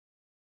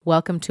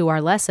Welcome to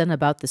our lesson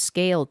about the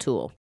Scale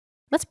tool.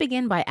 Let's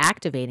begin by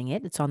activating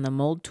it. It's on the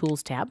Mold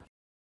Tools tab.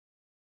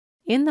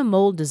 In the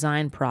mold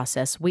design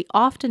process, we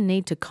often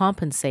need to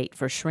compensate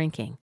for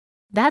shrinking.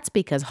 That's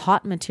because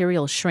hot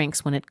material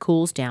shrinks when it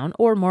cools down,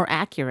 or more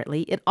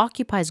accurately, it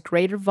occupies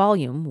greater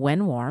volume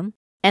when warm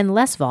and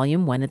less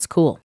volume when it's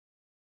cool.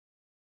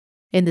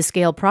 In the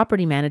Scale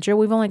Property Manager,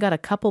 we've only got a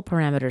couple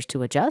parameters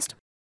to adjust.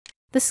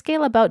 The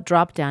Scale About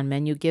drop-down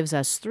menu gives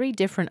us three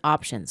different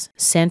options: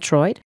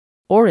 centroid,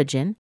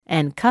 origin,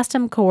 and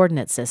custom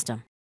coordinate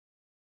system.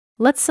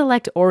 Let's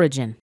select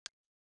origin.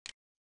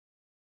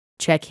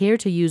 Check here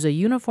to use a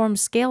uniform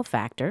scale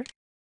factor,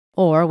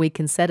 or we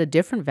can set a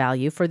different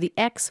value for the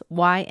X,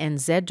 Y, and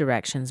Z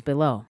directions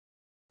below.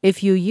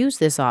 If you use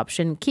this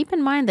option, keep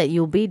in mind that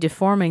you'll be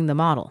deforming the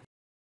model.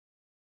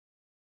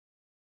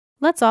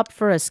 Let's opt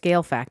for a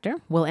scale factor.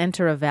 We'll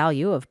enter a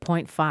value of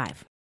 0.5.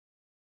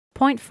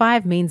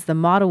 0.5 means the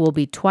model will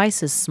be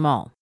twice as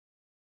small.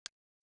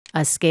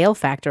 A scale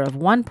factor of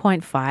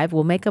 1.5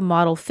 will make a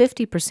model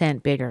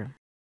 50% bigger.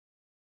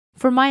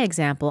 For my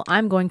example,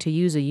 I'm going to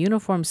use a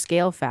uniform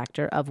scale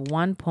factor of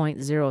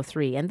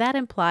 1.03, and that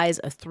implies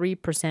a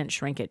 3%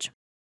 shrinkage.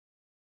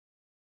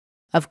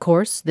 Of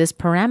course, this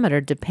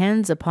parameter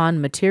depends upon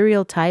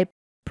material type,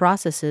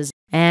 processes,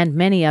 and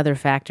many other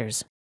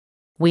factors.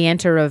 We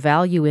enter a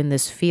value in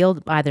this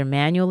field either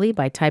manually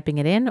by typing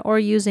it in or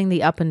using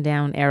the up and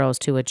down arrows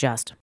to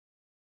adjust.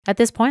 At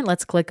this point,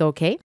 let's click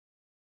OK.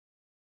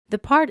 The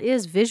part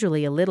is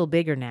visually a little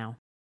bigger now.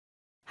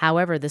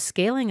 However, the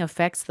scaling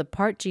affects the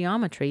part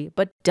geometry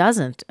but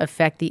doesn't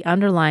affect the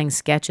underlying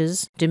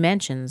sketches,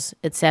 dimensions,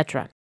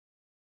 etc.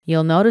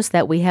 You'll notice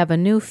that we have a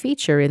new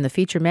feature in the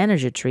Feature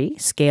Manager tree,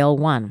 Scale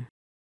 1.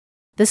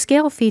 The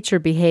Scale feature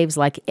behaves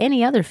like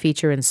any other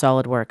feature in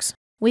SOLIDWORKS.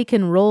 We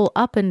can roll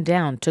up and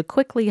down to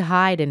quickly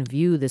hide and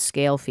view the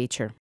Scale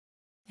feature.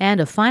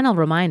 And a final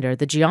reminder,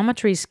 the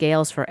geometry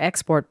scales for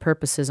export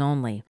purposes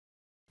only.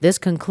 This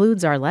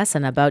concludes our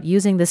lesson about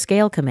using the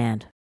Scale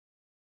command.